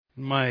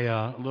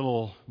My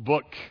little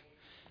book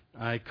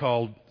I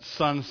called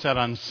Sunset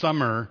on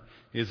Summer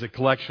is a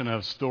collection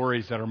of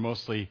stories that are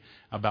mostly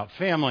about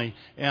family.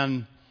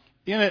 And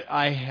in it,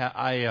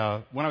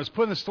 when I was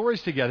putting the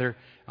stories together,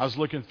 I was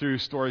looking through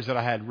stories that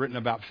I had written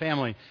about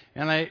family.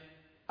 And I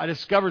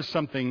discovered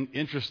something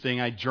interesting.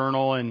 I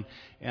journal, and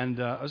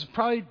it was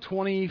probably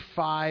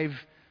 25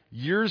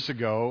 years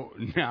ago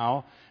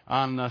now,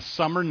 on a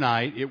summer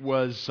night. It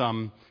was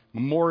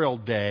Memorial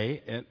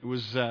Day. It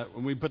was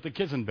when we put the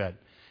kids in bed.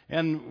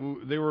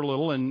 And they were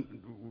little, and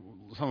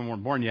some of them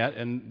weren't born yet.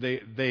 And they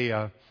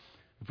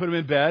put them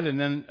in bed, and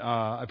then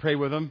I prayed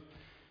with them,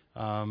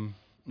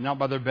 knelt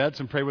by their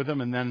beds and prayed with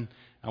them. And then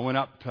I went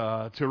up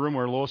to a room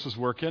where Lois was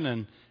working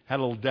and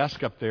had a little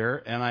desk up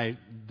there, and I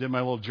did my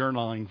little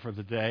journaling for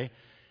the day.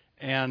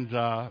 And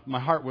my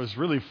heart was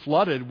really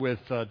flooded with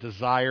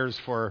desires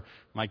for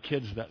my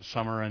kids that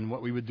summer and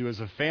what we would do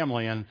as a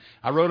family. And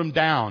I wrote them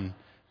down,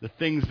 the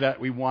things that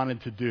we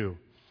wanted to do.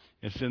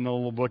 It's in the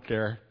little book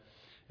there.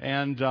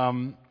 And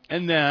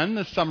then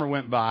the summer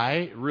went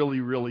by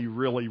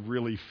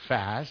really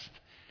fast.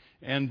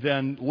 And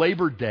then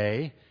Labor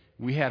Day,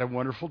 we had a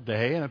wonderful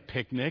day and a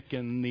picnic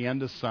in the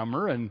end of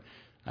summer. And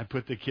I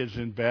put the kids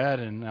in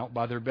bed and out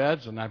by their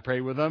beds, and I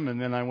prayed with them.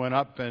 And then I went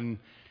up and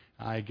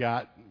I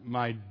got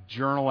my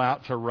journal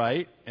out to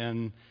write,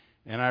 and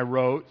I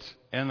wrote,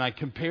 and I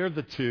compared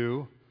the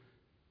two.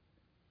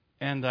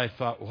 And I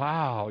thought,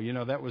 wow,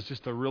 that was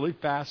just a really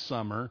fast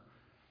summer.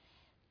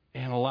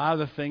 And a lot of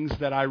the things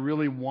that I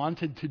really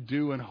wanted to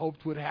do and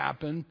hoped would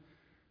happen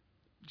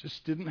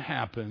just didn't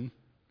happen.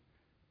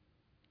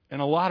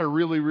 And a lot of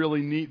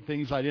really neat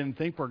things I didn't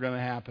think were going to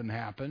happen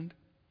happened.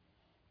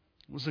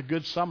 It was a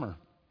good summer.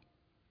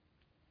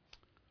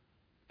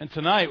 And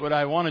tonight, what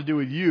I want to do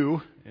with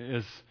you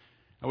is,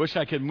 I wish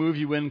I could move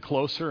you in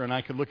closer and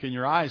I could look in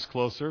your eyes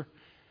closer.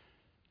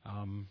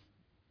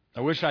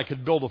 I wish I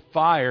could build a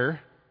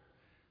fire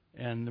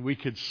and we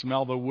could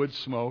smell the wood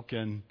smoke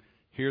and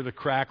hear the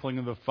crackling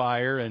of the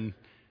fire, and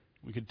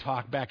we could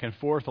talk back and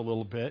forth a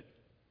little bit.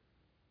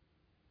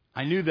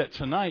 I knew that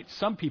tonight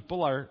some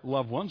people, our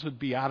loved ones, would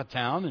be out of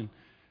town, and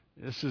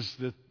this is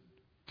the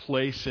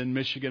place in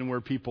Michigan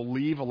where people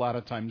leave a lot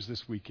of times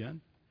this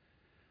weekend,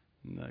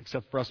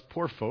 except for us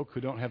poor folk who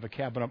don't have a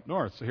cabin up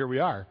north. So here we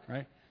are,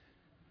 right?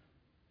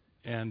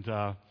 And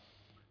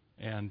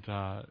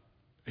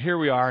here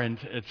we are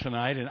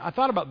tonight, and I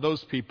thought about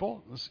those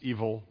people, those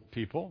evil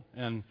people,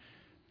 and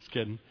just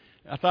kidding.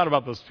 I thought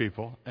about those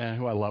people and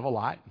who I love a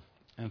lot,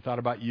 and thought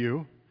about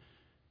you,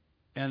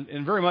 and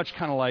very much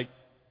kind of like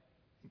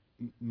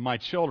my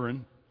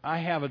children, I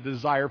have a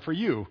desire for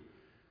you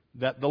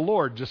that the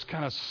Lord just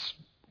kind of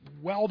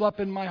welled up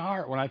in my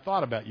heart when I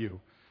thought about you,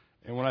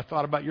 and when I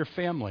thought about your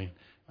family.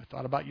 I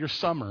thought about your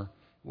summer,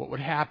 what would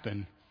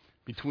happen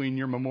between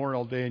your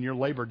Memorial Day and your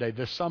Labor Day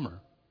this summer.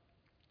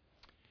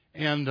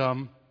 And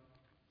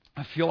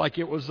I feel like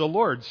it was the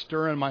Lord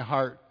stirring my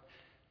heart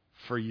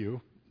for you,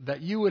 that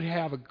you would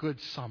have a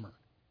good summer,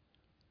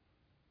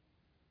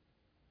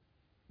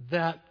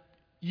 that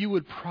you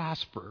would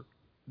prosper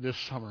this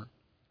summer.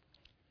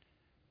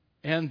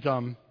 And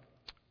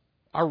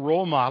our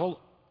role model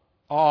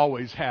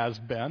always has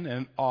been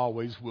and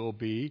always will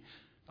be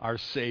our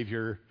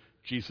Savior,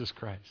 Jesus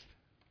Christ.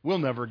 We'll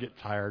never get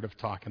tired of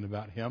talking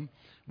about Him.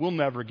 We'll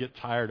never get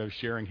tired of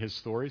sharing His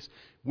stories.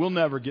 We'll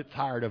never get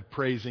tired of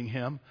praising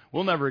Him.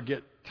 We'll never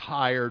get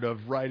tired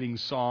of writing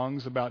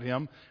songs about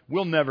Him.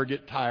 We'll never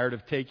get tired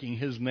of taking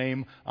His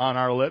name on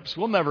our lips.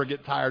 We'll never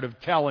get tired of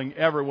telling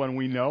everyone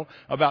we know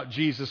about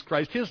Jesus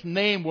Christ. His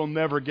name will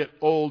never get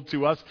old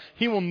to us.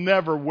 He will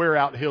never wear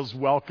out His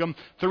welcome.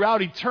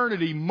 Throughout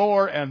eternity,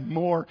 more and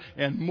more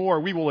and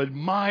more, we will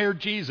admire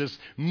Jesus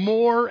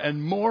more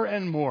and more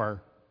and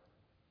more.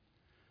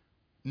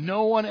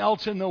 No one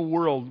else in the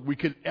world we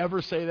could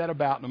ever say that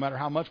about, no matter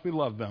how much we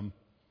love them.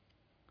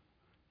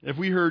 If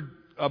we heard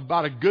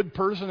about a good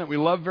person that we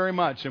love very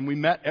much and we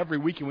met every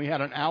week and we had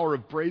an hour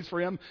of praise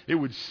for him, it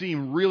would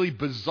seem really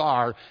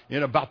bizarre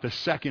in about the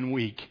second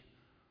week.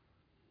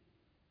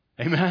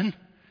 Amen?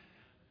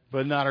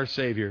 But not our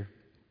Savior.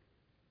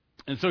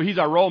 And so He's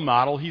our role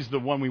model. He's the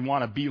one we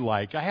want to be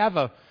like. I have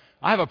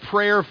a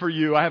prayer for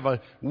you. I have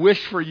a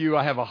wish for you.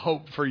 I have a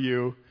hope for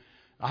you.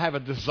 I have a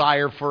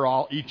desire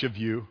for each of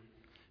you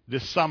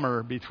this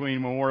summer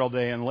between Memorial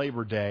Day and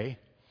Labor Day.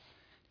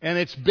 And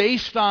it's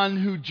based on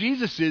who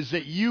Jesus is,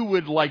 that you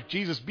would, like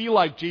Jesus, be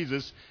like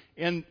Jesus,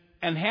 and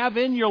have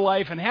in your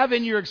life and have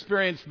in your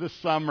experience this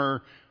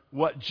summer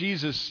what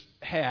Jesus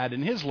had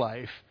in His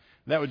life.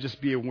 That would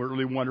just be a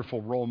really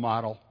wonderful role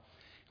model.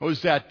 I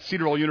was at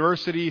Cedarville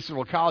University,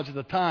 Cedarville College at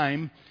the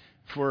time,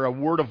 for a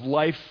Word of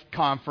Life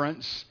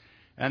conference,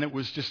 and it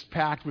was just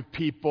packed with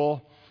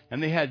people.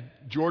 And they had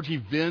Georgie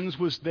Vins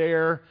was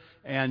there,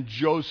 and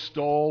Joe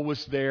Stoll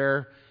was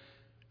there.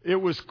 It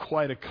was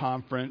quite a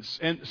conference.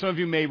 And some of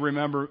you may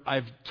remember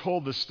I've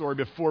told this story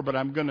before, but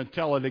I'm going to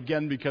tell it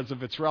again because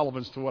of its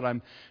relevance to what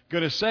I'm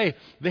going to say.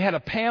 They had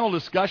a panel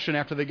discussion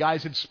after the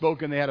guys had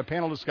spoken. They had a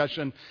panel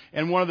discussion,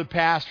 and one of the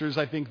pastors,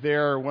 I think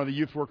there, or one of the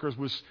youth workers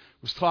was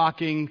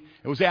talking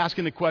and was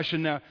asking the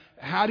question, now,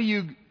 how do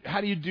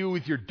you do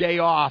with your day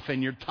off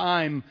and your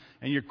time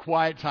and your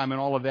quiet time and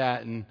all of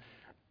that? And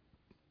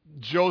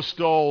Joe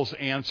Stoll's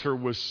answer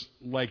was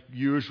like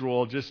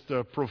usual, just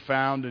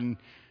profound and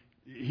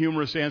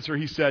humorous answer.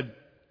 He said,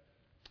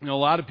 a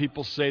lot of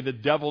people say the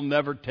devil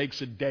never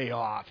takes a day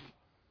off.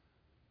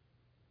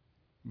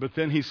 But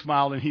then he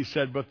smiled and he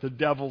said, but the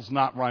devil's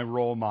not my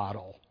role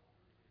model.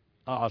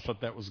 Oh, I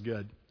thought that was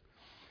good.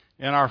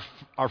 And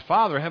our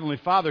Father, Heavenly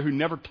Father, who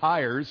never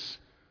tires,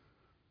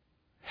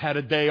 had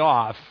a day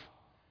off.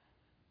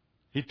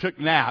 He took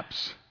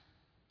naps.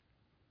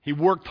 He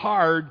worked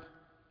hard.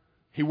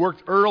 He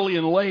worked early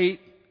and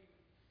late.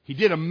 He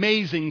did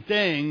amazing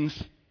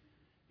things.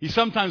 He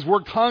sometimes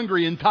worked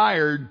hungry and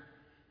tired,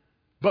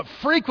 but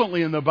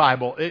frequently in the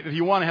Bible, if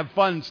you want to have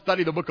fun,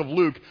 study the book of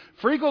Luke.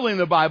 Frequently in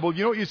the Bible,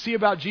 you know what you see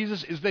about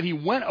Jesus is that he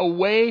went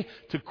away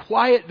to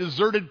quiet,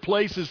 deserted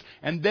places,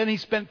 and then he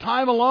spent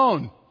time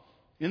alone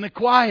in the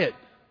quiet,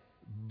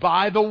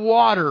 by the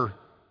water,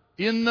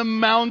 in the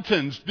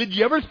mountains. Did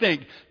you ever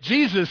think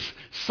Jesus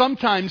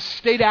sometimes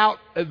stayed out?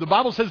 The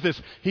Bible says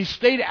this. He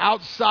stayed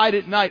outside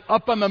at night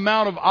up on the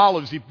Mount of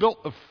Olives. He built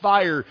a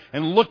fire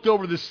and looked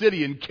over the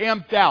city and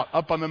camped out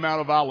up on the Mount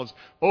of Olives,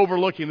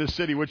 overlooking the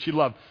city, which he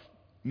loved.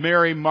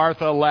 Mary,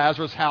 Martha,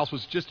 Lazarus' house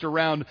was just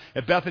around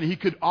at Bethany. He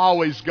could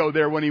always go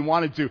there when he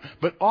wanted to.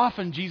 But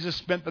often Jesus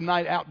spent the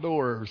night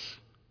outdoors.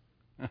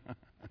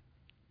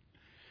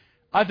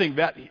 I think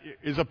that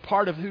is a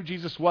part of who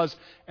Jesus was,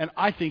 and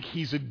I think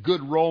he's a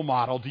good role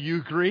model. Do you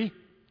agree?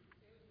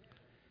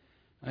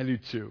 I do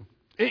too.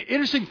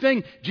 Interesting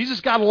thing,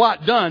 Jesus got a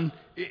lot done.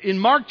 In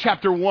Mark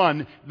chapter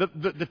 1,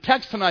 the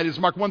text tonight is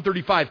Mark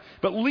 1:35.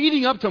 But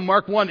leading up to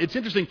Mark 1, it's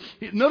interesting.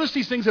 Notice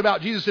these things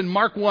about Jesus in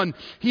Mark 1.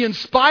 He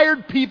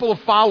inspired people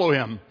to follow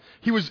him.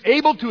 He was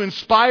able to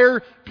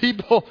inspire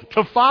people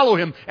to follow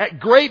him at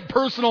great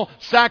personal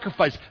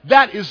sacrifice.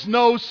 That is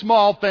no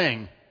small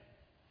thing.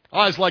 I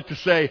always like to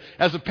say,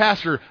 as a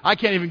pastor, I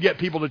can't even get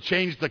people to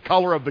change the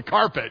color of the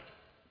carpet.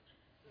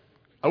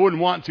 I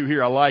wouldn't want to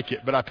here. I like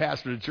it. But I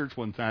pastored a church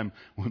one time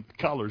when the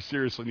color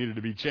seriously needed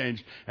to be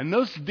changed. And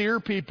those dear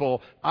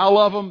people, I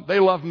love them.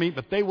 They love me.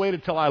 But they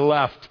waited till I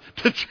left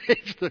to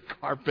change the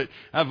carpet.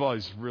 I've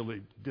always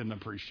really didn't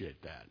appreciate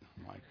that.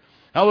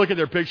 I look at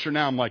their picture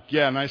now. I'm like,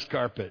 yeah, nice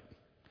carpet.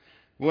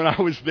 When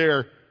I was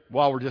there,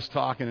 while we're just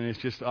talking and it's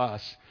just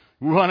us,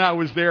 when I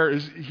was there,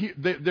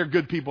 they're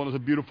good people, and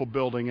it's a beautiful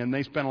building, and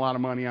they spent a lot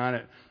of money on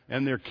it,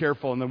 and they're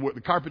careful, and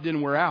the carpet didn't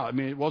wear out. I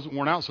mean, it wasn't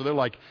worn out, so they're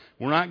like,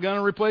 we're not going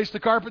to replace the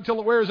carpet till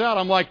it wears out.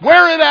 I'm like,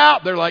 wear it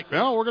out! They're like,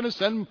 well, we're going to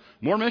send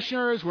more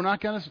missionaries. We're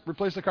not going to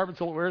replace the carpet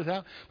till it wears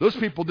out. Those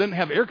people didn't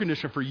have air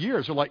conditioning for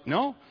years. They're like,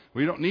 no,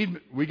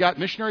 we got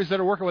missionaries that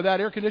are working without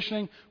air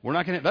conditioning. We're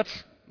not going to,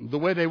 that's the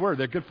way they were.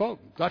 They're good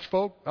folk, Dutch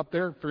folk up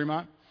there,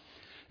 Fremont.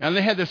 And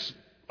they had this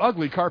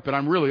ugly carpet.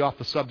 I'm really off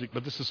the subject,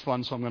 but this is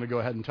fun, so I'm going to go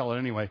ahead and tell it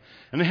anyway.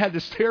 And they had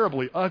this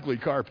terribly ugly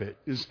carpet.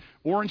 It was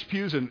orange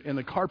pews, and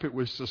the carpet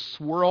was a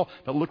swirl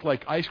that looked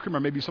like ice cream, or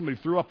maybe somebody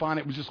threw up on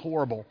it. It was just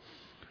horrible.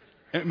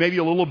 And maybe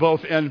a little of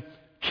both. And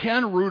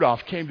Ken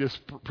Rudolph came to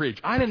preach.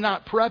 I did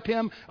not prep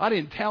him. I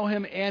didn't tell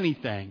him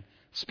anything.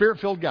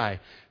 Spirit-filled guy.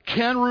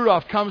 Ken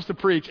Rudolph comes to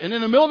preach, and in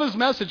the middle of his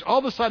message, all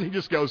of a sudden he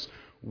just goes,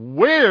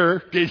 where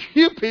did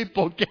you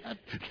people get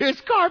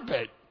this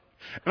carpet?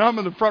 And I'm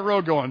in the front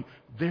row going,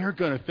 they're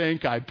going to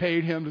think I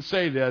paid him to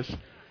say this.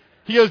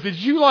 He goes, did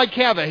you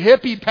have a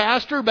hippie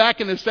pastor back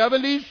in the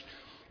 70s?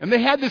 And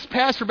they had this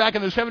pastor back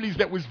in the 70s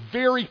that was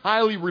very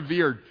highly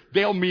revered,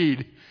 Dale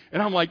Meade.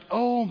 And I'm like,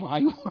 oh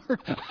my word,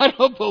 I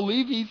don't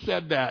believe he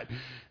said that.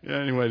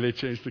 Anyway, they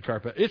changed the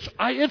carpet.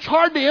 It's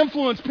hard to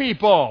influence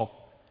people.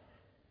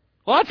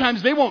 A lot of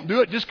times they won't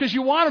do it just because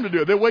you want them to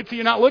do it. They'll wait till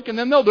you're not looking,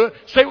 then they'll do it.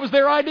 Say it was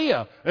their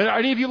idea. Are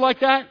any of you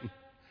like that?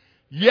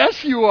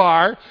 Yes, you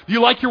are. Do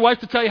you like your wife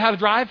to tell you how to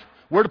drive?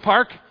 Where to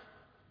park?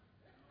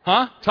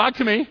 Huh? Talk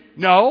to me.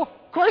 No,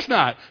 of course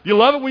not. Do you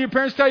love it when your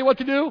parents tell you what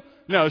to do?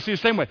 No, it's the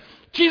same way.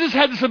 Jesus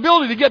had this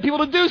ability to get people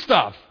to do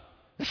stuff.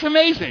 It's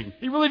amazing.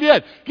 He really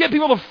did. Get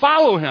people to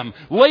follow him.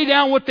 Lay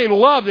down what they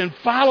loved and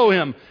follow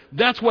him.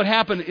 That's what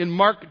happened in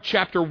Mark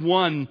chapter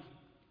 1.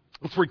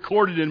 It's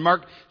recorded in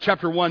Mark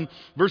chapter 1,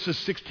 verses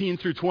 16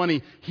 through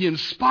 20. He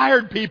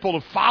inspired people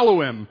to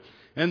follow him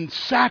and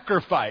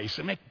sacrifice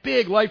and make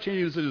big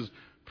life-changing decisions.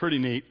 Pretty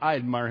neat. I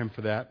admire him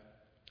for that.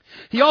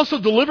 He also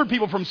delivered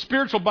people from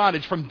spiritual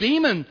bondage, from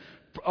demon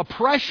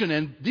oppression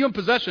and demon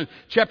possession.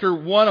 Chapter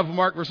 1 of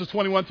Mark, verses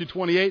 21 through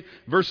 28,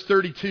 verse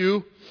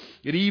 32.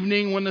 At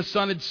evening, when the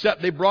sun had set,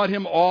 they brought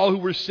him all who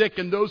were sick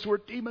and those who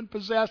were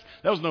demon-possessed.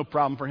 That was no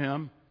problem for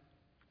him.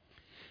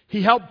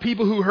 He helped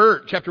people who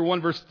hurt. Chapter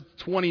 1, verse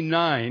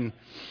 29.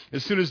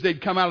 As soon as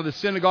they'd come out of the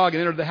synagogue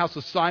and entered the house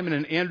of Simon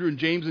and Andrew and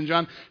James and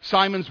John,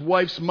 Simon's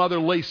wife's mother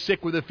lay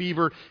sick with a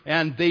fever,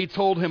 and they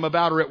told him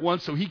about her at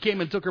once. So he came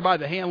and took her by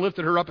the hand,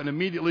 lifted her up, and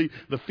immediately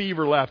the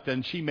fever left,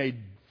 and she made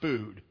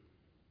food.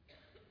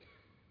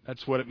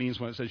 That's what it means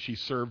when it says she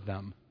served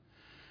them.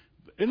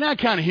 Isn't that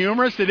kind of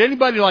humorous? Did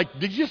anybody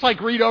did you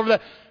just read over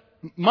that?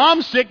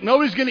 Mom's sick,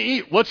 nobody's going to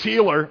eat. Let's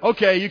heal her.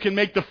 Okay, you can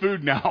make the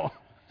food now.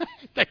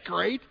 Isn't that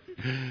great?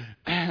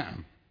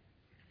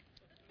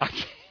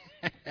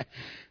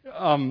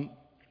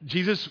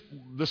 Jesus,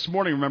 this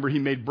morning, remember, he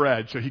made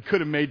bread, so he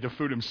could have made the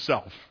food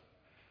himself.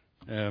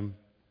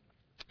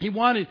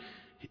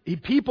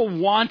 People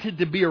wanted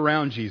to be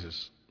around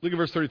Jesus. Look at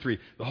verse 33.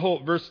 The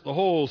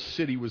whole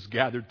city was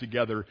gathered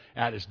together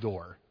at his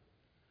door.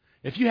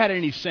 If you had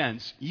any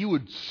sense, you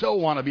would so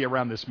want to be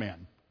around this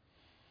man.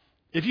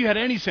 If you had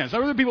any sense.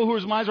 There were people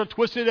whose minds were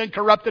twisted and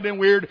corrupted and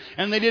weird,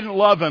 and they didn't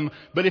love him.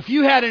 But if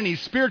you had any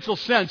spiritual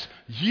sense,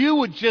 you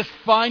would just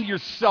find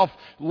yourself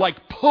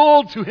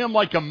pulled to him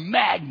like a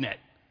magnet.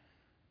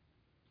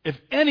 If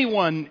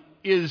anyone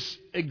is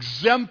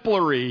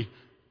exemplary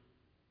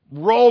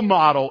role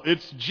model,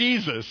 it's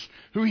Jesus,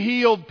 who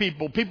healed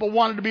people. People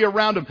wanted to be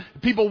around him.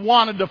 People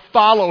wanted to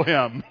follow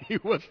him. He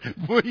was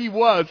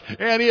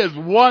and is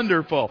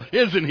wonderful,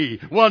 isn't he?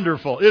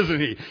 Wonderful, isn't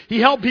he? He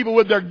helped people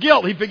with their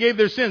guilt. He forgave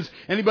their sins.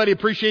 Anybody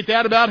appreciate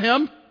that about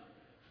him?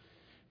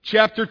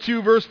 Chapter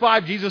 2, verse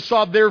 5, Jesus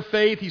saw their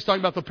faith. He's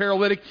talking about the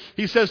paralytic.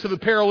 He says to the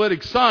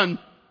paralytic, son,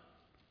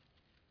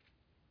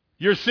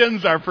 your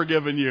sins are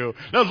forgiven you.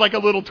 That was like a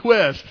little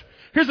twist.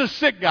 Here's a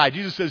sick guy.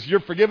 Jesus says,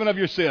 you're forgiven of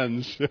your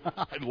sins.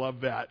 I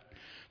love that.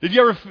 Did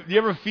you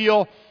ever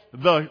feel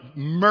the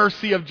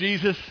mercy of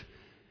Jesus?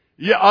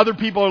 Yeah, other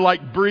people are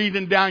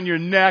breathing down your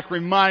neck,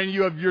 reminding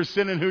you of your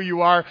sin and who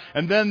you are.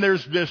 And then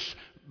there's this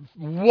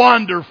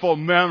wonderful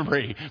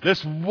memory,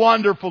 this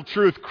wonderful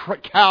truth,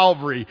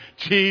 Calvary,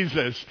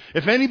 Jesus.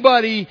 If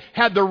anybody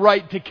had the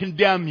right to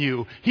condemn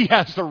you, he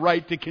has the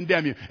right to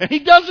condemn you. And he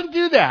doesn't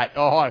do that.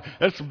 Oh,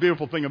 that's the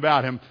beautiful thing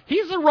about him.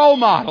 He's a role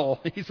model.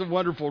 He's a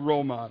wonderful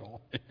role model.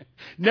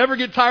 Never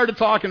get tired of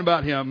talking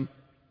about him.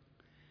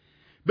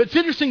 But it's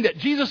interesting that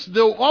Jesus,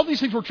 though all these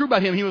things were true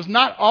about him, he was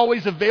not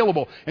always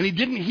available. And he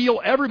didn't heal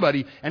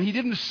everybody. And he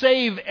didn't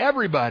save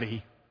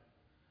everybody.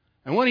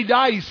 And when he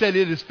died, he said,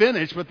 it is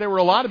finished. But there were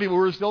a lot of people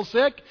who were still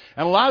sick,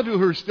 and a lot of people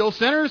who were still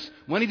sinners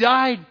when he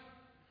died.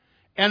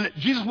 And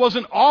Jesus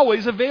wasn't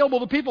always available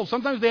to people.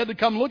 Sometimes they had to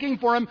come looking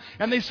for him,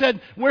 and they said,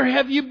 where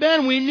have you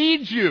been? We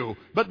need you.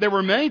 But there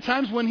were many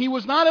times when he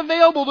was not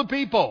available to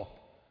people.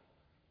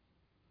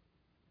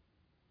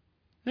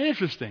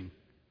 Interesting.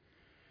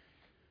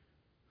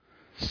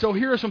 So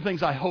here are some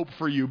things I hope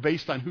for you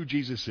based on who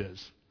Jesus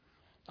is.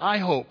 I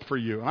hope for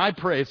you, and I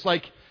pray. It's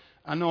I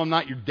know I'm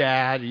not your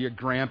dad or your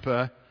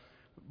grandpa,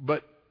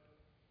 but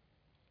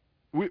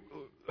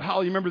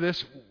Holly, you remember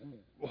this?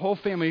 Whole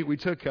family, we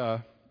took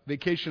a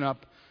vacation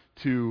up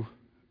to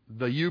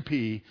the UP,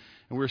 and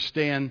we were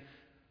staying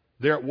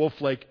there at Wolf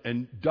Lake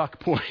and Duck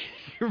Point.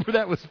 Remember,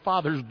 that was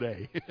Father's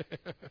Day.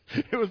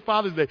 It was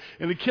Father's Day.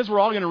 And the kids were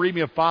all going to read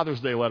me a Father's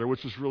Day letter,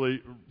 which was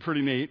really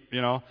pretty neat,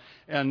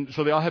 And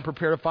so they all had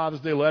prepared a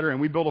Father's Day letter, and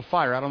we built a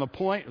fire out on the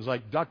point. It was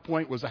Duck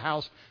Point was a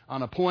house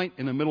on a point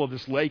in the middle of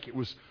this lake. It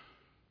was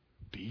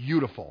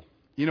beautiful.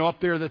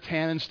 Up there, the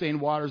tannin-stained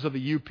waters of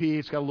the UP.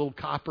 It's got a little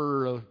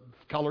copper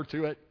color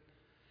to it.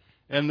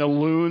 And the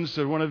loons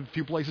are one of the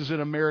few places in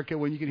America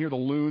when you can hear the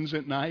loons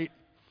at night.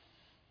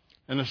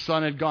 And the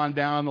sun had gone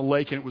down on the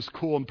lake, and it was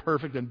cool and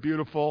perfect and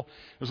beautiful.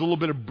 There was a little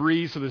bit of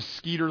breeze, so the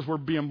skeeters were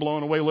being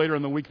blown away. Later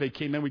in the week, they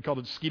came in. We called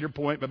it Skeeter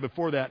Point, but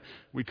before that,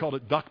 we called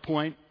it Duck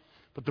Point.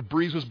 But the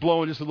breeze was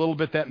blowing just a little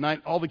bit that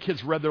night. All the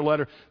kids read their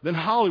letter. Then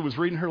Holly was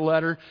reading her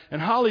letter, and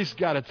Holly's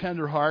got a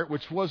tender heart,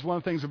 which was one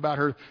of the things about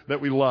her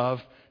that we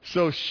love.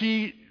 So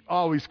she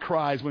always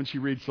cries when she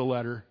reads the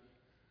letter.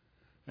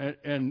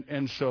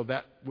 And so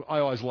that I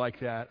always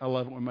like that. I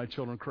love it when my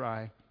children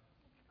cry.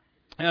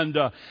 And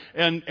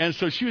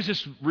so she was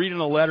just reading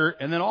a letter,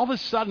 and then all of a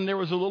sudden there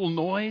was a little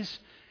noise,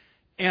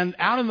 and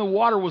out in the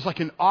water was like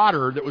an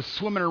otter that was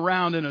swimming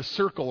around in a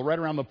circle right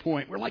around the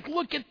point. We're like,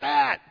 look at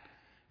that!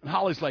 And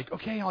Holly's like,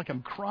 okay,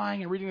 I'm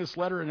crying and reading this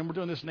letter, and then we're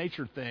doing this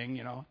nature thing,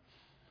 It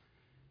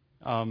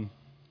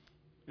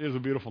was a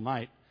beautiful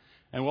night.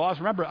 And we'll always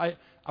remember, I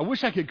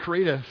wish I could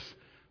create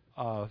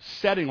a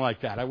setting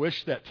like that. I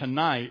wish that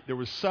tonight there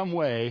was some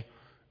way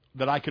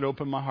that I could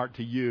open my heart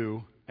to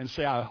you and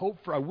say, I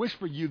wish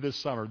for you this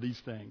summer these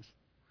things.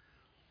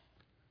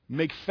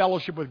 Make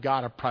fellowship with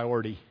God a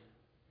priority.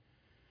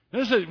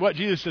 And this is what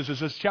Jesus says. It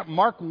says,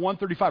 Mark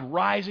 1:35,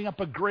 rising up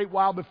a great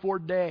while before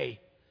day,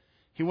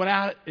 he went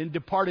out and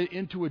departed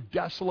into a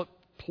desolate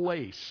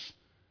place.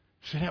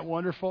 Isn't that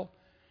wonderful?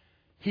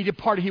 He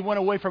departed. He went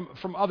away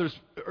from others.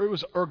 It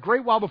was a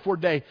great while before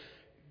day.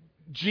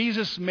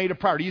 Jesus made a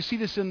priority. You see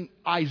this in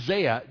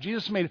Isaiah.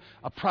 Jesus made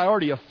a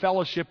priority of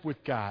fellowship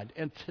with God.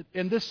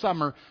 And this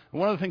summer,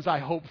 one of the things I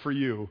hope for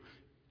you,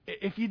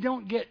 if you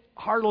don't get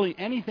hardly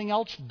anything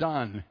else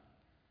done,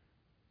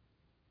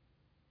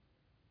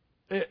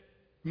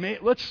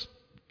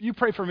 You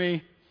pray for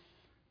me,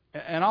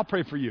 and I'll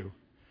pray for you,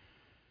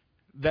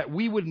 that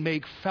we would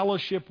make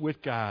fellowship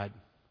with God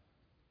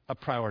a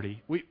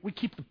priority. We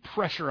keep the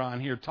pressure on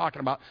here talking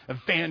about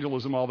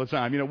evangelism all the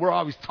time. We're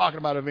always talking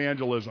about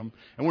evangelism,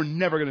 and we're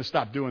never going to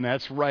stop doing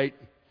that.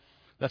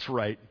 That's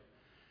right.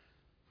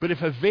 But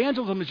if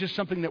evangelism is just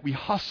something that we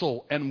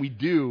hustle and we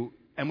do,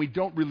 and we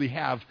don't really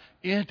have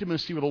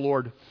intimacy with the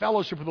Lord,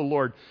 fellowship with the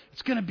Lord,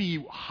 it's going to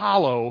be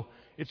hollow.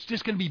 It's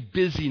just going to be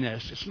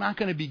busyness. It's not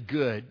going to be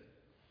good.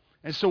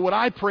 And so what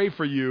I pray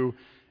for you,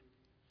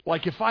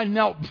 like if I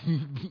knelt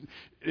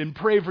and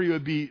pray for you,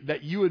 would be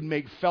that you would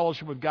make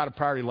fellowship with God a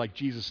priority like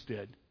Jesus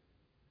did.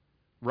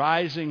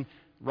 Rising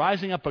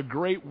up a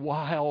great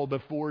while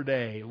before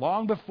day.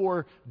 Long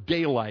before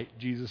daylight,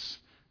 Jesus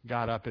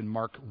got up in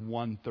Mark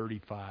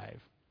 1:35.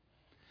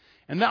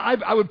 And now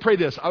I would pray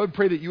this. I would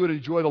pray that you would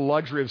enjoy the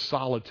luxury of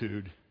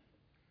solitude.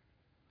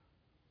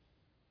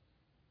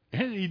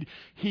 And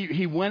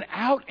he went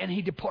out and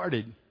he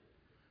departed.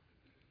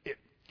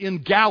 In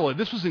Galilee,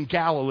 this was in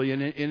Galilee,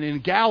 and in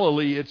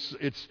Galilee,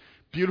 it's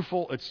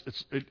beautiful.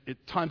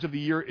 At times of the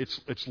year,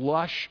 it's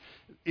lush.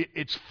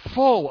 It's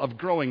full of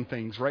growing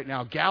things right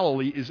now.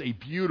 Galilee is a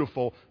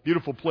beautiful,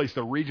 beautiful place.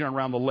 The region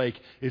around the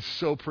lake is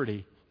so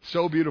pretty,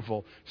 so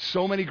beautiful.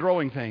 So many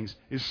growing things.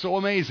 It's so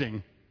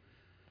amazing.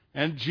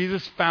 And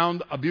Jesus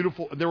found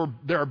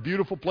there are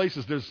beautiful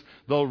places. There's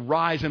the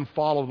rise and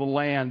fall of the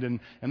land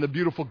and the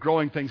beautiful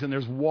growing things, and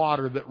there's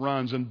water that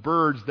runs and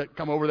birds that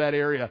come over that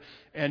area.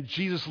 And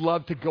Jesus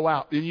loved to go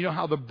out. And you know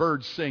how the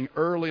birds sing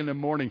early in the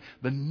morning,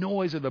 the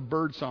noise of the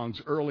bird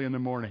songs early in the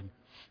morning,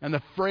 and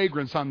the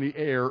fragrance on the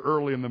air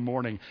early in the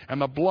morning,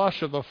 and the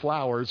blush of the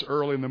flowers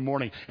early in the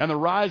morning, and the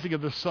rising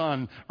of the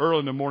sun early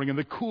in the morning, and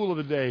the cool of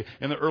the day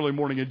in the early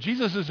morning. And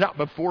Jesus is out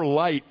before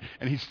light,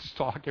 and he's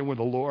talking with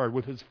the Lord,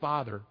 with his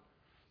Father.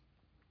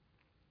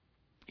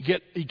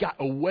 Yet he got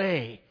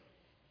away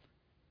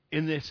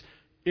in this,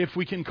 if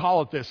we can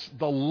call it this,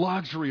 the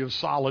luxury of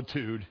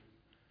solitude.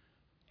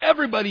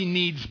 Everybody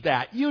needs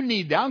that. You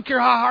need that. I don't care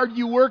how hard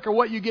you work or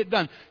what you get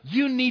done.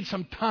 You need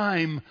some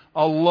time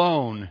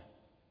alone.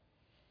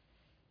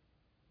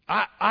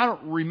 I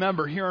don't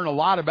remember hearing a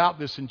lot about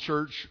this in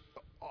church.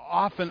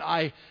 Often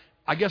I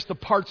guess the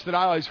parts that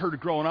I always heard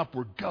growing up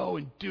were go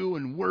and do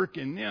and work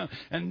and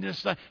and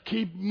just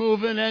keep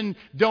moving and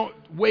don't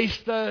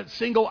waste a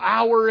single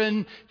hour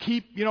and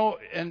keep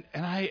and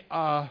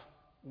I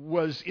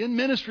was in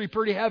ministry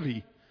pretty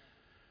heavy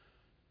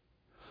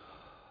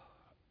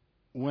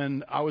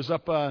when I was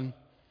up in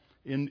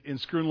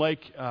Schroon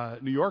Lake,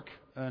 New York,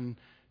 and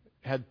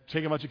had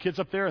taken a bunch of kids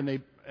up there, and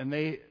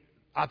they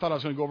I thought I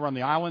was going to go over on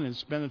the island and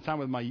spend the time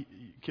with my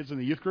kids in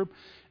the youth group,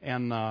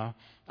 and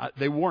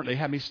they weren't. They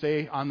had me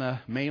stay on the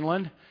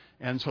mainland,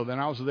 and so then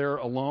I was there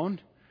alone,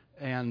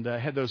 and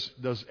had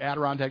those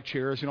Adirondack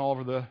chairs, all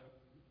over the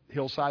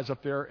hillsides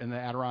up there in the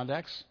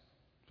Adirondacks.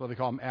 That's what they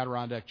call them,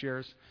 Adirondack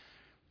chairs,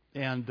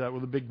 and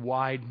with the big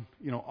wide,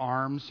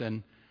 arms.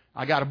 And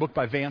I got a book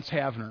by Vance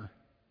Havner,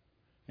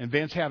 and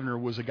Vance Havner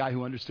was a guy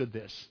who understood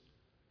this.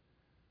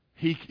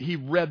 He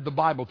read the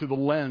Bible through the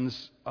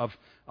lens of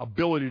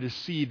ability to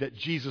see that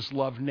Jesus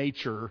loved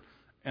nature,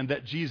 and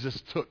that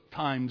Jesus took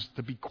times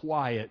to be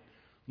quiet,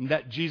 and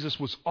that Jesus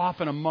was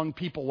often among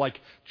people, like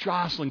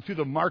jostling through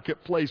the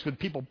marketplace with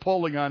people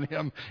pulling on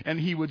him, and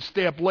he would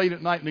stay up late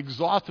at night and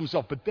exhaust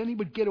himself, but then he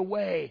would get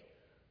away.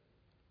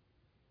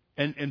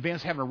 And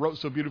Vance Havner wrote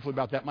so beautifully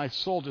about that. My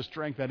soul just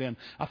drank that in.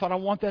 I thought, I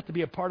want that to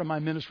be a part of my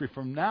ministry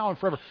from now and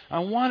forever. I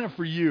want it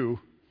for you.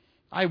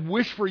 I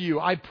wish for you,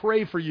 I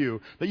pray for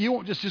you, that you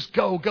won't just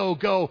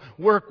go,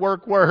 work,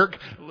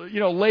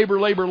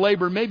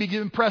 labor, maybe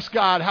impress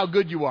God how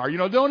good you are.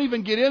 Don't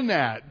even get in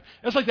that.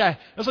 That's like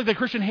the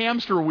Christian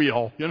hamster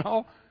wheel,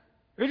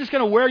 You're just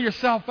going to wear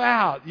yourself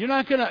out. You're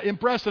not going to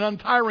impress an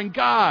untiring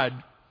God.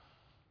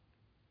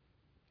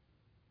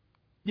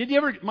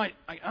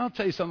 I'll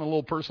tell you something a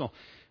little personal.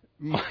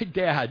 My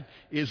dad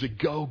is a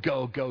go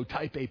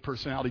type A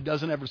personality.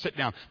 Doesn't ever sit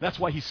down. That's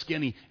why he's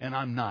skinny and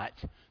I'm not.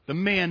 The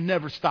man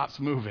never stops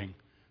moving.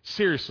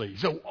 Seriously.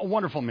 He's a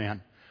wonderful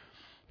man.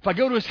 If I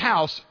go to his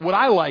house, what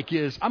I like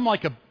is, I'm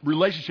like a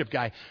relationship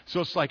guy. So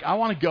it's like, I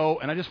want to go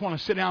and I just want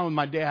to sit down with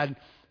my dad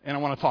and I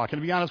want to talk.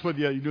 And to be honest with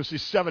you,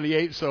 he's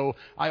 78, so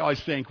I always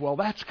think, well,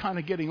 that's kind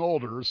of getting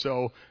older.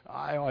 So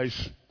I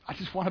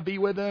just want to be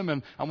with him,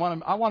 and I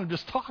want to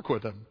just talk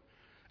with him.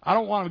 I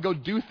don't want him to go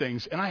do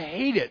things. And I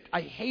hate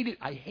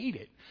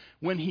it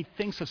when he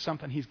thinks of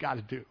something he's got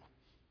to do.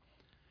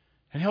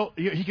 And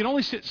he can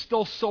only sit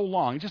still so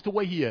long, just the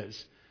way he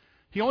is.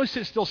 He only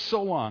sits still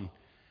so long.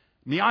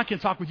 I can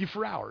talk with you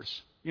for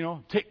hours.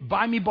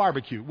 Buy me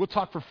barbecue. We'll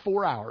talk for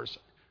 4 hours.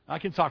 I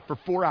can talk for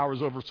 4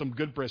 hours over some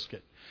good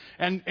brisket.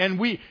 And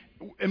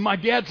my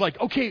dad's like,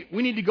 okay,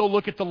 we need to go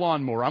look at the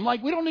lawnmower. I'm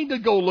like, we don't need to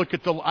go look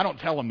at I don't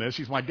tell him this.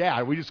 He's my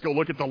dad. We just go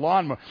look at the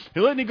lawnmower. He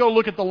let me go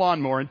look at the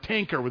lawnmower and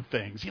tinker with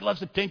things. He loves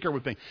to tinker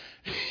with things.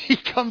 He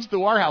comes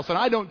to our house and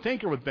I don't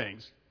tinker with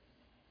things.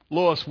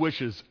 Lois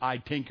wishes I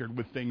tinkered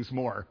with things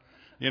more.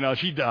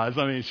 She does.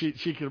 I mean,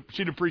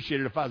 she'd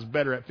appreciate it if I was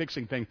better at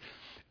fixing things.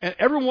 And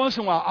every once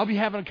in a while, I'll be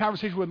having a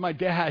conversation with my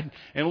dad,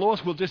 and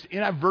Lois will just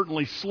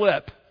inadvertently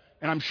slip,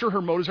 and I'm sure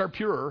her motives are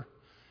pure,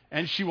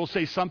 and she will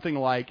say something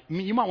like,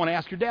 you might want to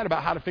ask your dad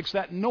about how to fix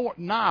that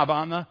knob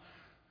on the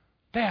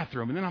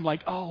bathroom. And then I'm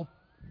like, oh,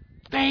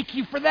 thank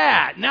you for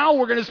that. Now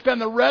we're going to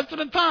spend the rest of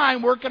the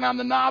time working on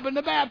the knob in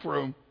the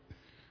bathroom.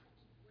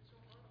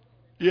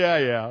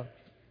 Yeah.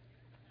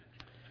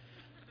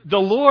 The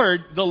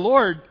Lord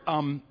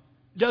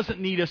doesn't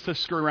need us to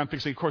scurry around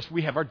fixing. Of course,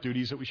 we have our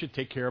duties that we should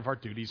take care of our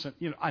duties.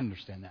 And, I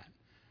understand that.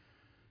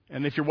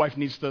 And if your wife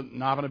needs the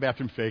knob in the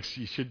bathroom fixed,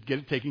 you should get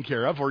it taken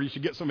care of, or you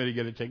should get somebody to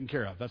get it taken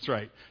care of. That's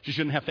right. You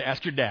shouldn't have to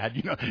ask your dad.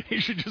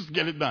 You should just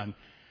get it done.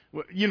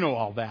 Well, you know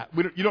all that.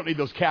 You don't need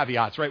those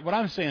caveats, right? What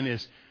I'm saying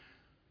is,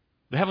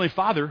 the Heavenly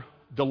Father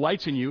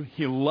delights in you.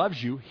 He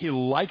loves you. He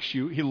likes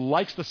you. He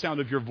likes the sound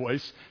of your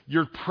voice.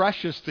 You're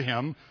precious to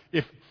Him.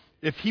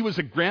 If He was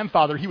a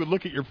grandfather, He would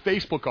look at your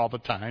Facebook all the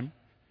time.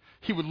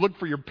 He would look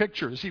for your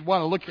pictures. He'd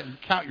want to look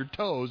and count your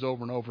toes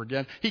over and over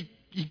again. He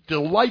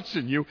delights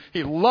in you.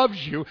 He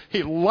loves you.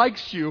 He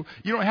likes you.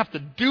 You don't have to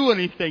do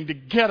anything to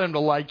get Him to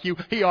like you.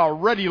 He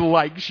already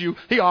likes you.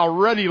 He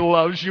already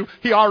loves you.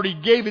 He already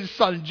gave His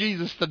Son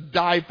Jesus to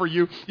die for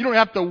you. You don't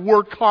have to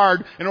work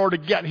hard in order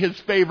to get His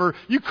favor.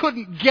 You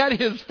couldn't get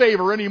His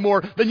favor any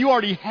more than you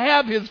already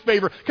have His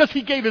favor, because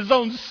He gave His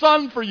own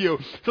Son for you.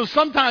 So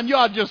sometimes you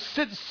ought to just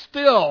sit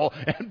still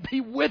and be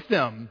with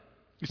Him,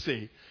 you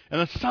see.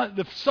 And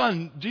the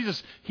Son,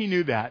 Jesus, He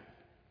knew that.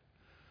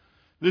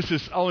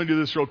 I'll only do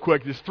this real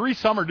quick. There's 3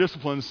 summer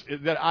disciplines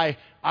that I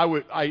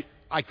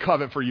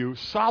covet for you: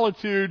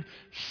 solitude,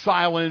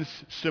 silence,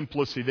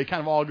 simplicity. They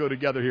kind of all go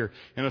together here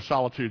in a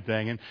solitude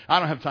thing. And I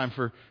don't have time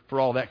for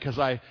all that, because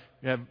I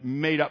have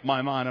made up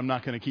my mind I'm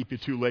not going to keep you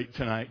too late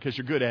tonight, because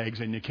you're good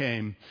eggs and you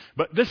came.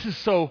 But this is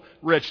so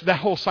rich. That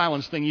whole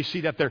silence thing, you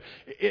see that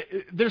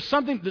there's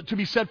something to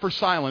be said for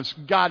silence.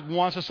 God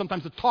wants us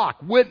sometimes to talk,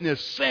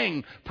 witness,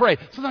 sing, pray.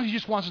 Sometimes He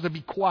just wants us to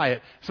be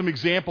quiet. Some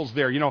examples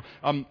there.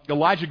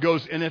 Elijah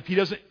goes, and if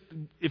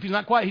he's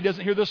not quiet, he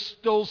doesn't hear the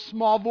still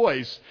small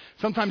voice.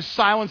 Sometimes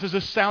silence is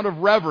a sound of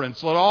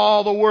reverence. Let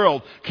all the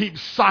world keep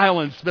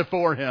silence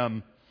before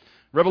Him.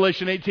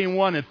 Revelation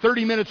 18:1, and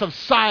 30 minutes of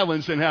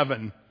silence in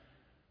heaven.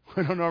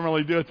 We don't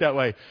normally do it that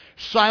way.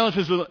 Silence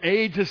is an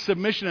aid to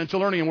submission and to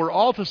learning, and we're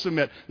all to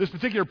submit. This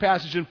particular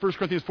passage in 1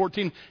 Corinthians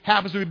 14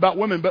 happens to be about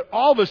women, but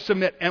all of us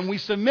submit, and we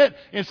submit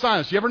in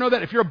silence. You ever know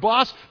that? If you're a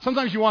boss,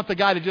 sometimes you want the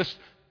guy to just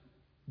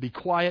be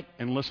quiet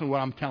and listen to what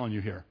I'm telling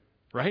you here,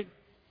 right?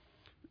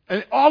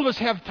 And all of us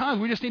have times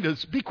we just need to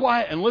be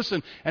quiet and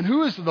listen. And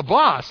who is the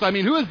boss? I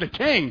mean, who is the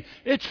king?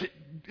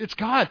 It's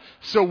God.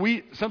 So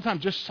we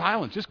sometimes just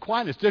silence, just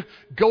quietness. Just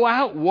go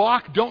out,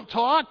 walk, don't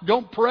talk,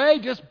 don't pray,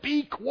 just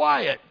be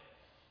quiet.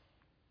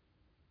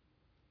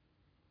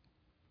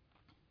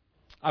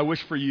 I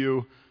wish for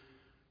you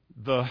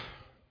the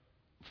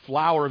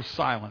flower of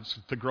silence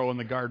to grow in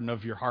the garden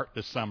of your heart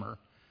this summer,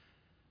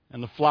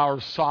 and the flower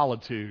of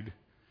solitude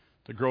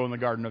to grow in the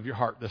garden of your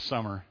heart this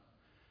summer.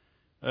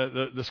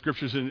 The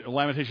scriptures in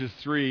Lamentations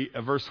 3,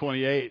 verse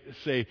 28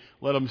 say,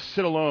 let them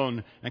sit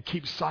alone and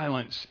keep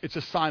silence. It's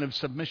a sign of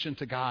submission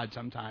to God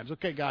sometimes.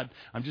 Okay, God,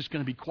 I'm just going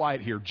to be quiet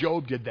here.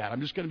 Job did that.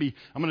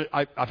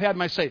 I've had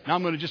my say. Now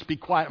I'm going to just be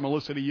quiet. I'm going to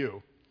listen to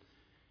you.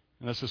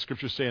 And that's the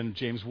scripture saying in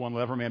James 1,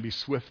 let every man be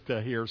swift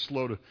to hear,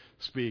 slow to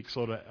speak,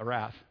 slow to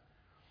wrath.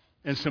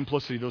 And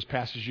simplicity, those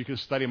passages you can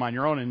study them on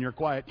your own in your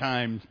quiet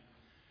time.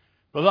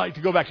 But I'd like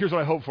to go back. Here's what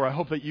I hope for. I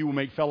hope that you will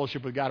make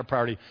fellowship with God a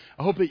priority.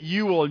 I hope that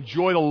you will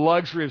enjoy the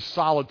luxury of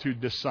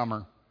solitude this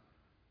summer.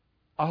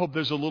 I hope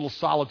there's a little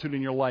solitude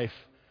in your life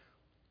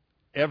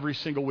every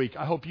single week.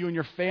 I hope you and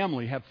your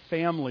family have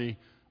family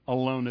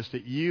aloneness,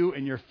 that you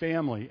and your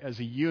family as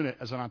a unit,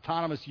 as an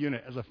autonomous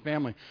unit, as a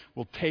family,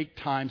 will take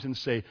times and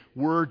say,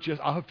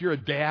 I hope you're a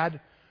dad,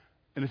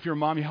 and if you're a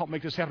mom, you help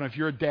make this happen. If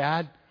you're a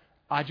dad,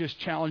 I just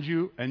challenge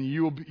you, and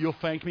you'll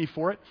thank me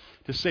for it,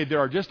 to say there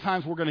are just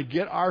times we're going to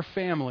get our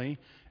family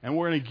and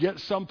we're going to get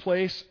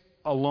someplace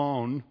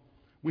alone.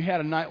 We had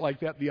a night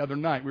like that the other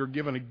night. We were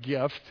given a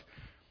gift.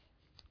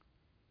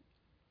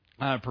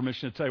 I don't have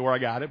permission to tell you where I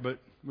got it, but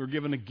we were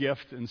given a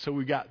gift, and so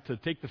we got to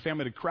take the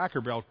family to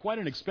Cracker Barrel. Quite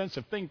an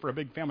expensive thing for a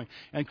big family.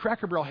 And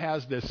Cracker Barrel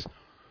has this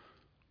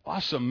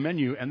awesome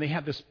menu, and they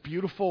have this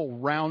beautiful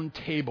round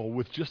table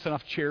with just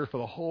enough chairs for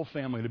the whole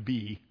family to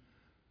be.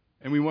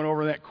 And we went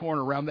over that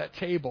corner around that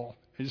table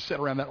and just sat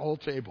around that whole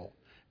table,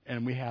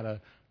 and we had a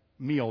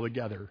meal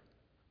together.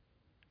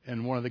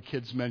 And one of the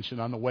kids mentioned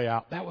on the way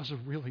out, that was a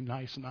really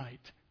nice night.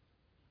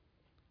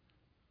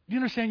 Do you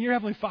understand? Your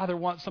Heavenly Father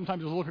wants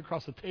sometimes to look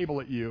across the table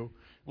at you,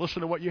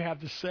 listen to what you have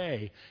to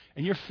say.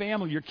 And your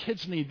family, your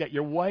kids need that,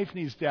 your wife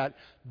needs that.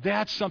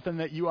 That's something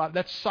that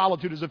that's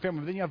solitude as a family.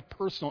 But then you have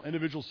personal,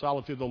 individual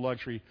solitude, the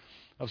luxury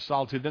of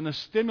solitude. Then the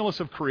stimulus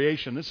of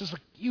creation. This is a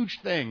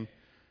huge thing.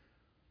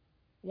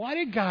 Why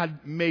did God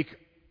make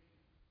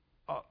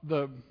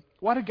the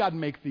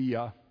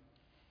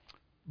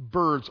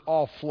birds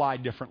all fly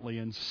differently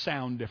and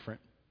sound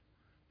different?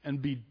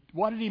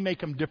 Why did He make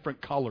them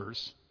different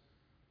colors?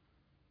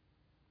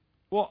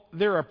 Well,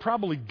 there are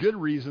probably good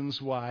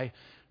reasons why,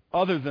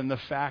 other than the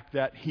fact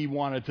that He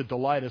wanted to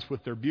delight us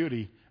with their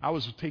beauty. I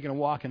was taking a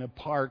walk in a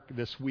park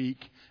this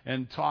week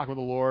and talking with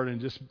the Lord,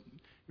 and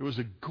it was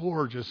a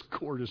gorgeous,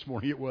 gorgeous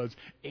morning. It was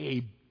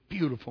a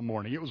beautiful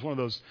morning. It was one of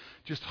those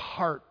just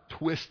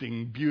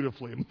heart-twisting,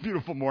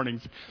 beautiful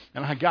mornings.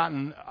 And I had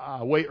gotten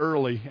way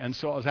early, and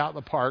so I was out in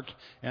the park,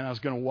 and I was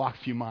going to walk a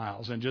few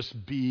miles and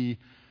just be,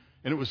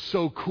 and it was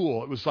so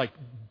cool. It was like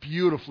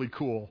beautifully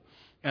cool.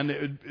 And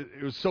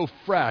it was so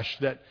fresh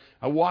that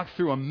I walked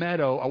through a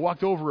meadow. I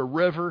walked over a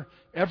river.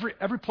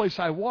 Every place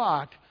I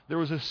walked, there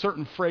was a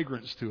certain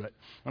fragrance to it.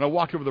 When I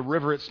walked over the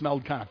river, it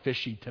smelled kind of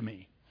fishy to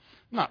me.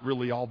 Not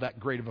really all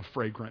that great of a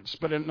fragrance,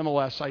 but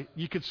nonetheless,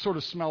 you could sort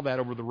of smell that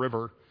over the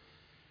river.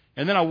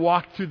 And then I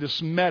walked through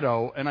this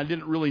meadow, and I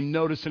didn't really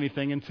notice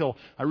anything until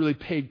I really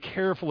paid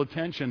careful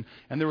attention.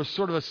 And there was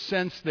sort of a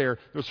sense there.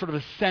 There was sort of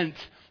a scent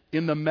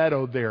in the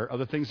meadow there of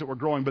the things that were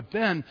growing. But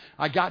then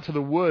I got to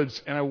the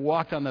woods, and I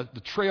walked on the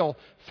trail,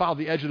 followed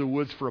the edge of the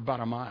woods for about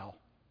a mile.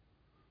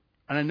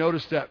 And I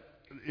noticed that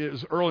it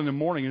was early in the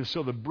morning, and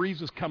so the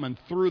breeze was coming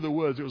through the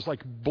woods. It was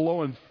like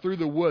blowing through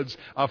the woods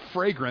a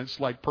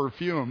fragrance like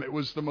perfume. It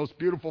was the most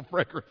beautiful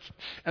fragrance.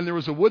 And there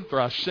was a wood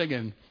thrush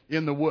singing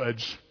in the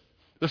woods.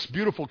 This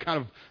beautiful kind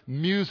of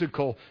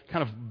musical,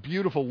 kind of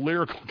beautiful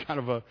lyrical kind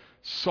of a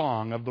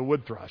song of the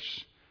wood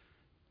thrush.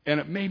 And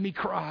it made me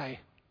cry.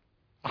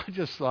 I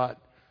just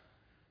thought,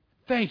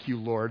 thank you,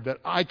 Lord, that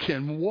I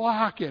can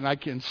walk and I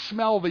can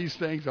smell these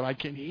things and I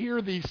can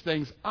hear these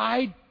things.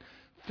 I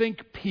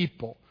think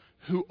people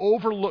who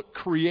overlook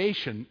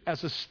creation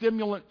as a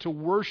stimulant to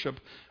worship,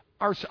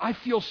 I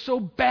feel so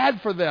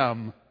bad for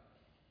them.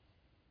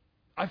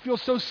 I feel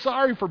so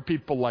sorry for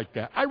people like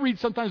that. I read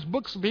sometimes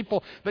books of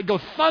people that go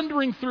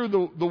thundering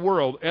through the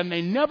world, and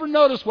they never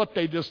notice what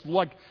they just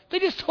looked. They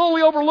just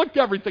totally overlooked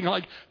everything.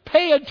 Like,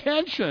 pay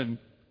attention.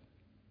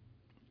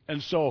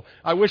 And so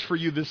I wish for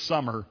you this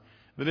summer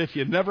that if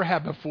you never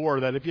have before,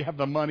 that if you have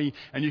the money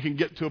and you can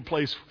get to a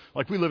place,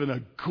 like we live in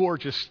a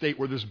gorgeous state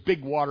where there's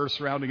big water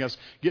surrounding us,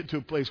 get to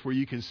a place where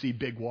you can see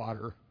big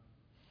water.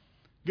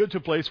 Get to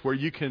a place where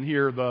you can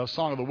hear the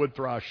song of the wood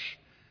thrush.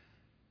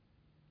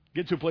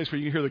 Get to a place where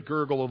you can hear the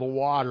gurgle of the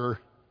water.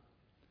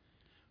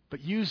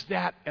 But use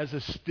that as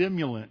a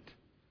stimulant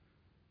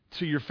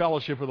to your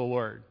fellowship with the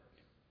Lord.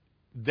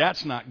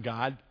 That's not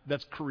God.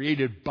 That's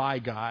created by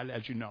God,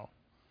 as you know.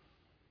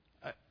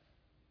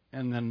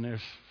 And then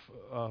there's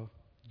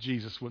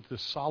Jesus went to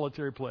this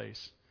solitary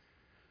place.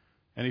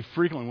 And He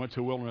frequently went to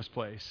a wilderness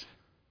place.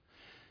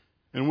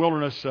 In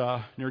wilderness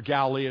near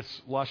Galilee,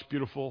 it's lush,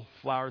 beautiful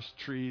flowers,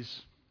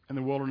 trees. In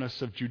the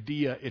wilderness of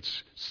Judea,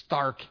 it's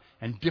stark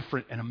and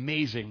different and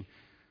amazing.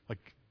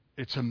 Like,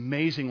 it's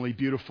amazingly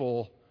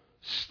beautiful,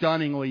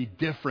 stunningly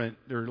different.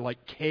 There are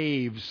like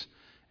caves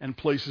and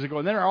places to go.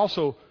 And there are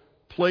also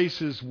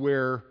places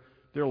where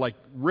they're like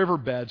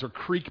riverbeds or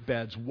creek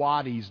beds,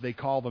 wadis they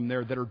call them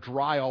there, that are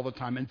dry all the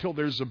time until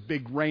there's a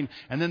big rain.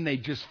 And then they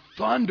just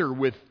thunder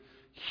with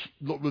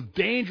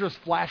dangerous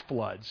flash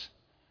floods.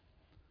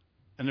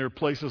 And there are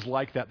places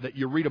like that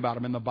you read about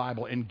them in the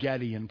Bible, in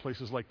Getty and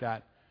places like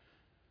that.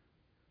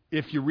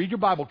 If you read your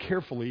Bible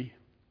carefully,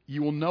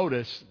 you will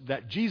notice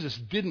that Jesus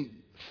didn't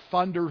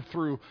thunder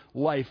through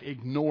life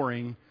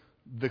ignoring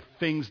the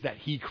things that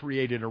He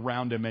created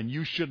around Him, and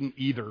you shouldn't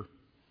either.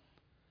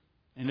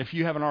 And if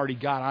you haven't already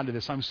got onto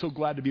this, I'm so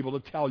glad to be able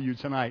to tell you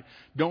tonight,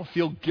 don't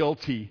feel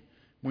guilty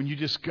when you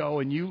just go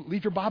and you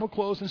leave your Bible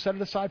closed and set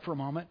it aside for a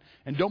moment,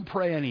 and don't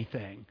pray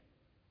anything.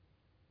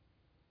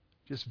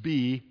 Just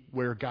be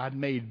where God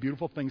made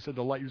beautiful things to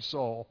delight your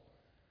soul.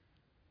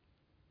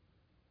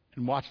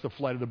 And watch the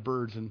flight of the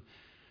birds and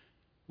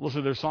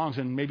listen to their songs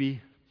and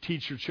maybe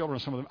teach your children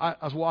some of them. I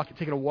was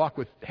taking a walk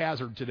with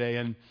Hazard today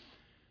and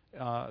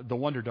the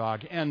Wonder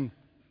Dog, and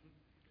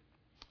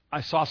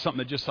I saw something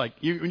that just like,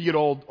 when you get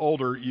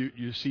older,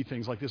 you see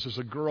things like this. There's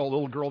a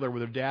little girl there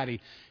with her daddy,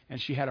 and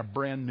she had a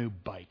brand new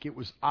bike. It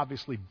was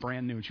obviously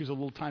brand new, and she was a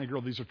little tiny girl.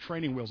 These are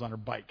training wheels on her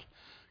bike.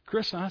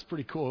 Chris, that's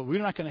pretty cool.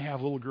 We're not going to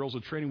have little girls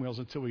with training wheels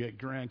until we get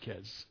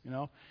grandkids, you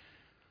know.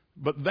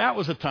 But that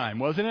was a time,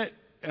 wasn't it?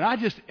 And I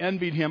just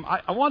envied him.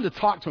 I wanted to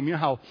talk to him. You know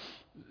how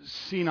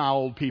senile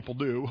old people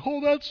do.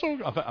 Oh, that's so...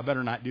 I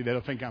better not do that.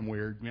 They'll think I'm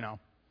weird, you know.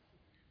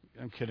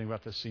 I'm kidding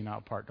about the senile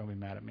part. Don't be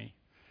mad at me.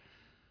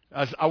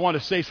 I want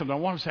to say something. I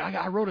want to say,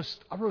 I wrote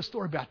a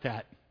story about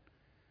that.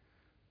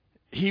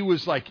 He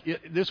was like...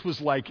 This was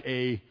like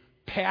a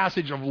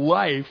passage of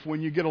life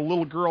when you get a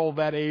little girl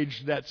that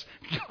age that's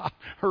got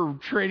her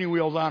training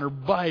wheels on her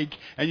bike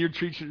and you're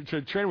treating her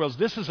to training wheels.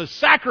 This is a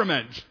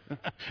sacrament.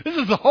 This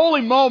is a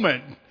holy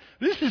moment.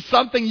 This is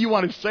something you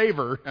want to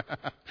savor.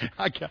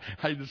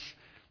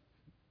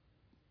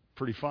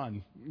 Pretty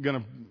fun.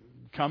 Gonna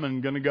come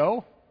and gonna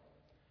go.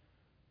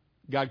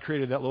 God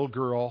created that little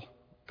girl,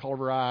 color of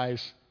her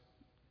eyes,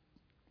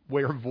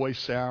 way her voice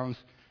sounds,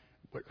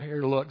 way her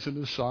hair looks in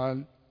the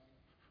sun.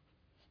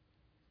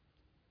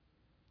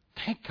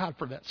 Thank God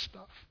for that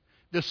stuff.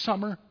 This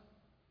summer,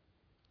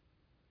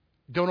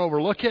 don't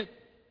overlook it.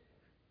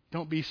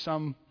 Don't be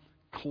some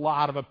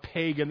clod of a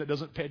pagan that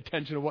doesn't pay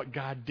attention to what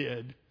God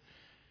did.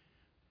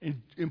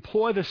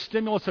 employ the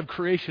stimulus of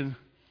creation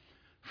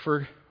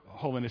for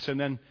holiness, and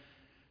then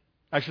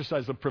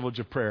exercise the privilege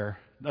of prayer.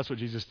 That's what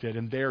Jesus did,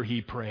 and there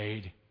he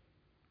prayed.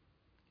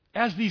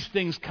 As these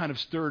things kind of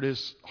stirred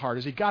his heart,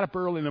 as he got up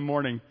early in the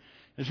morning,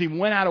 as he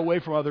went out away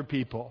from other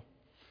people,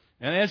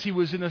 and as he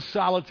was in a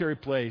solitary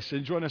place,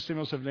 enjoying the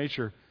stimulus of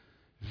nature,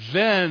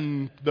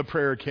 then the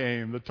prayer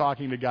came, the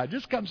talking to God.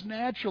 Just comes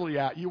naturally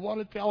out. You want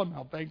to tell him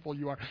how thankful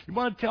you are. You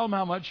want to tell him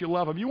how much you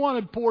love him. You want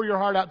to pour your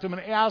heart out to him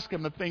and ask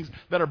him the things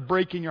that are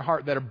breaking your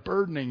heart, that are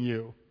burdening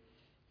you.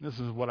 This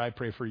is what I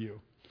pray for you.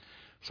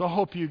 So I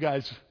hope you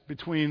guys,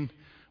 between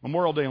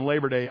Memorial Day and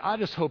Labor Day, I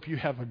just hope you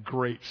have a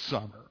great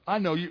summer. I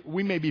know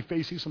we may be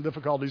facing some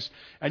difficulties,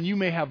 and you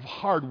may have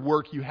hard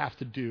work you have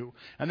to do,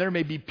 and there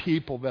may be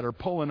people that are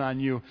pulling on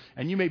you,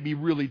 and you may be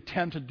really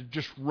tempted to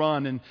just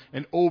run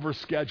and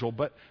overschedule,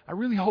 but I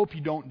really hope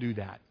you don't do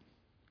that.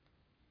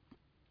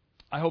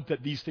 I hope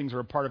that these things are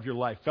a part of your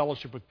life: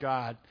 fellowship with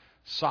God,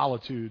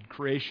 solitude,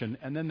 creation,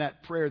 and then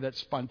that prayer that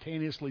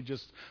spontaneously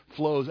just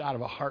flows out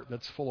of a heart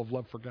that's full of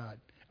love for God.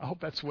 I hope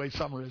that's the way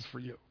summer is for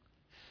you.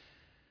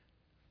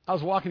 I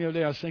was walking the other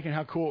day, I was thinking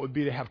how cool it would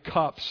be to have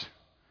cups.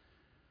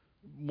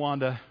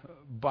 Wanda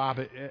Bob,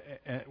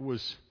 it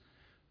was,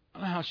 I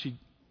don't know how she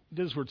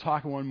did this. We were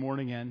talking one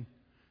morning, and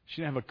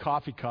she didn't have a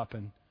coffee cup,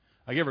 and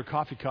I gave her a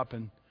coffee cup,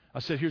 and I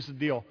said, here's the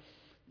deal.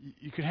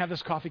 You can have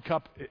this coffee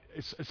cup.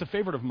 It's a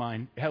favorite of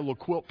mine. It had a little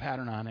quilt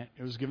pattern on it.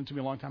 It was given to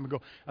me a long time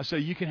ago. I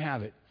said, you can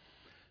have it.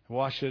 I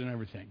washed it and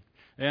everything.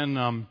 And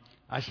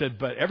I said,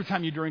 but every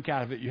time you drink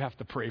out of it, you have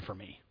to pray for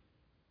me.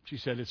 She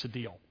said, it's a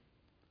deal.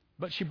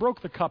 But she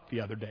broke the cup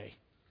the other day.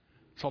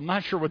 So I'm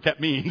not sure what that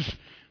means.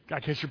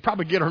 I should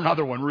probably get her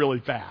another one really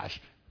fast.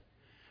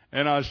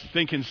 And I was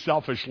thinking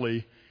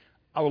selfishly,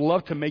 I would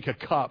love to make a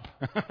cup.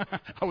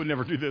 I would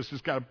never do this.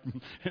 It's kind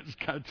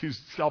of too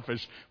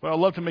selfish. But I'd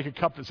love to make a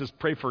cup that says,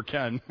 pray for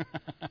Ken,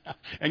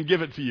 and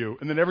give it to you.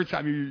 And then every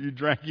time you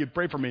drank, you'd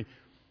pray for me.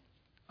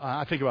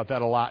 I think about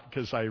that a lot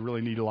because I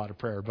really need a lot of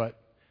prayer.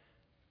 But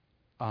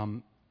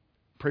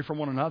pray for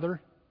one another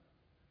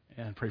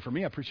and pray for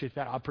me. I appreciate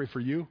that. I'll pray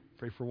for you.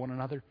 Pray for one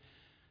another.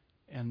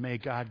 And may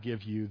God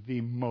give you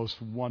the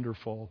most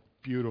wonderful,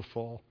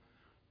 beautiful,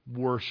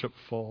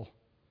 worshipful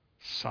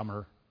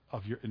summer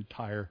of your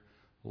entire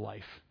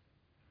life.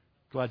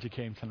 Glad you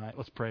came tonight.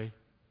 Let's pray.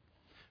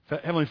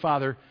 Heavenly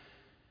Father,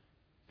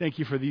 thank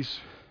you for these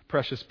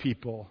precious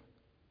people.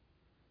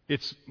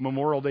 It's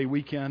Memorial Day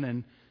weekend,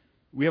 and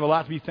we have a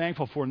lot to be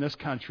thankful for in this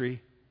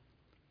country.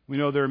 We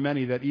know there are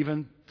many that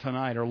even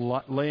tonight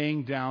are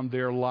laying down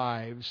their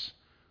lives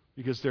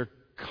because their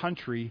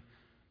country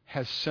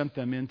has sent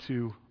them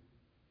into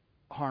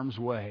harm's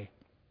way.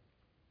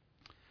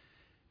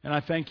 And I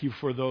thank you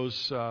for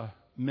those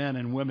men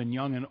and women,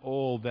 young and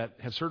old, that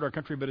have served our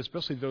country, but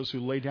especially those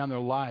who lay down their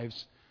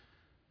lives.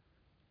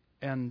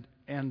 And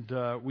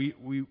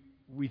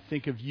we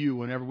think of you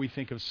whenever we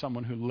think of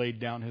someone who laid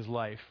down his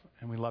life,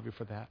 and we love you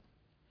for that.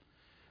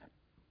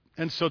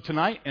 And so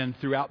tonight and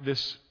throughout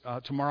this,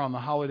 tomorrow on the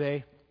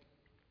holiday,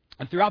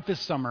 and throughout this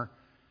summer,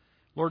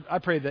 Lord, I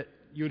pray that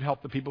you would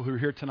help the people who are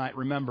here tonight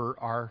remember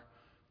our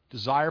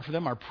desire for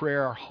them, our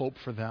prayer, our hope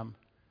for them.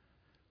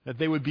 That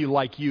they would be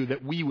like you,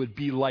 that we would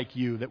be like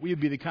you, that we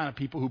would be the kind of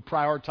people who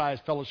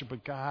prioritize fellowship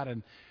with God,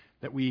 and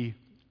that we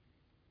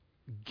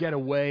get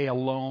away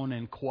alone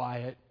and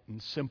quiet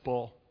and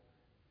simple.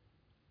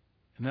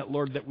 And that,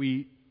 Lord, that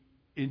we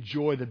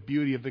enjoy the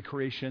beauty of the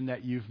creation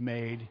that you've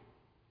made,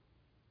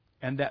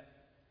 and that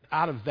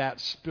out of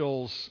that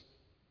spills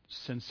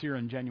sincere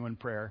and genuine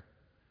prayer.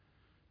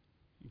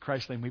 In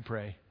Christ's name we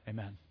pray.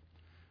 Amen.